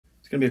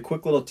going to be a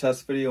quick little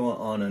test video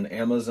on an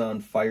Amazon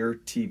Fire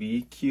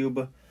TV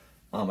Cube.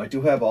 I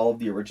do have all of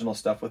the original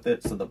stuff with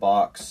it, so the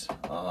box,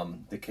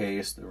 the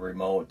case, the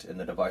remote, and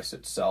the device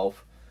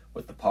itself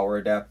with the power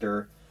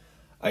adapter.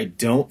 I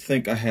don't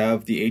think I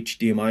have the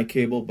HDMI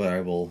cable, but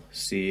I will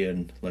see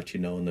and let you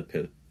know in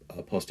the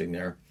posting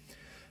there.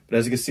 But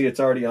as you can see,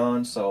 it's already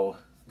on, so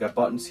got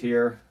buttons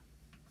here.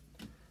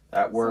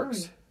 That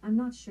works. Sorry, I'm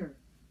not sure.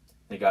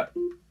 They got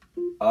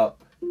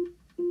up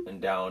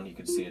and down. You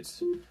can see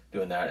it's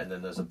doing that, and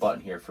then there's a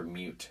button here for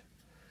mute.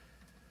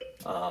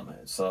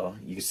 So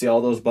you can see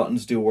all those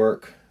buttons do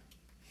work.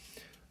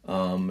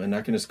 And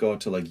I can just go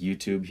to like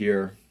YouTube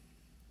here,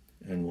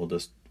 and we'll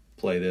just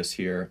play this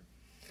here.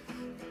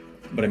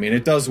 But I mean,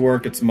 it does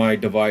work. It's my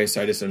device.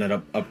 I just ended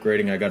up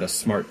upgrading. I got a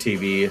smart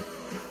TV,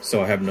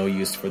 so I have no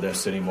use for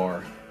this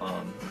anymore.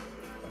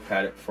 I've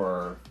had it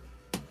for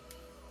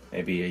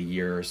maybe a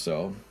year or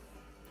so.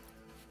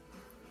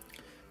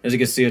 As you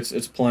can see,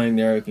 it's playing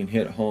there. You can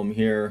hit home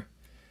here.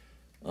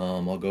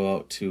 I'll go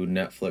out to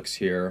Netflix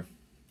here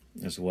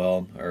as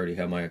well. I already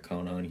have my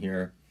account on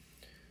here.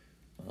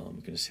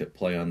 You can just hit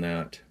play on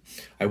that.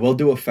 I will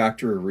do a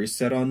factory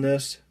reset on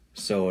this,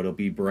 so it'll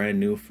be brand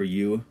new for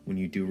you when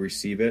you do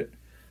receive it.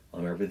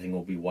 Everything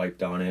will be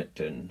wiped on it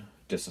and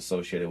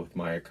disassociated with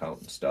my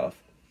account and stuff.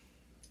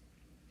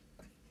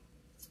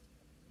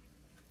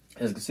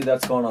 As you can see,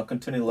 that's going. I'll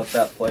continue to let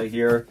that play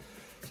here.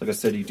 So like I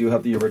said, you do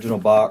have the original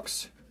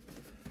box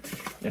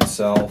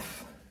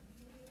itself.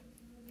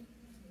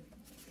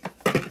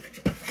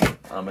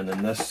 And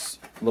then this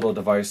little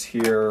device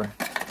here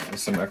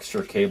is some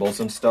extra cables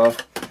and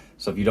stuff.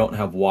 So if you don't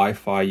have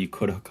Wi-Fi, you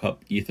could hook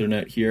up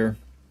Ethernet here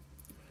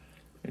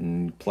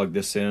and plug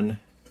this in.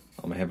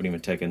 I haven't even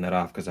taken that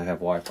off because I have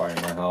Wi-Fi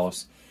in my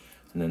house.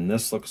 And then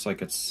this looks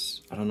like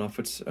it's, I don't know if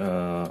it's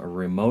a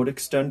remote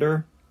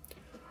extender,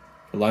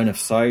 a line of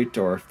sight,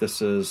 or if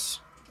this is,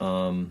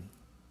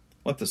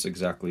 what this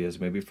exactly is,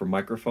 maybe for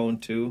microphone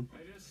too,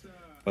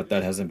 but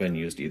that hasn't been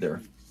used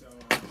either.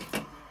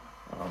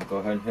 Go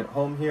ahead and hit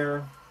home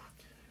here.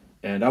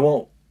 And I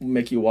won't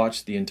make you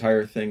watch the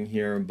entire thing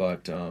here,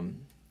 but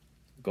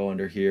go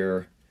under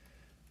here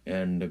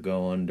and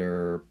go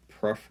under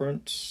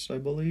preference, I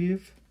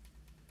believe.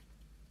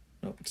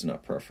 No, it's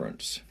not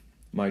preference.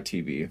 My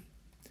TV.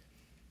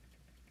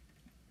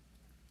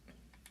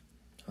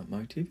 Not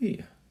my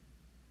TV.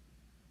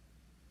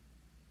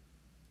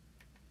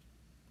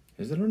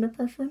 Is it under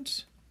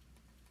preference?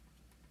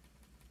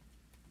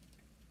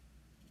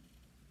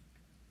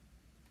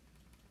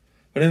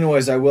 But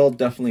anyways, I will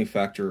definitely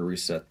factory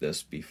reset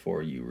this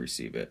before you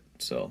receive it.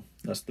 So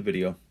that's the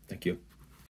video. Thank you.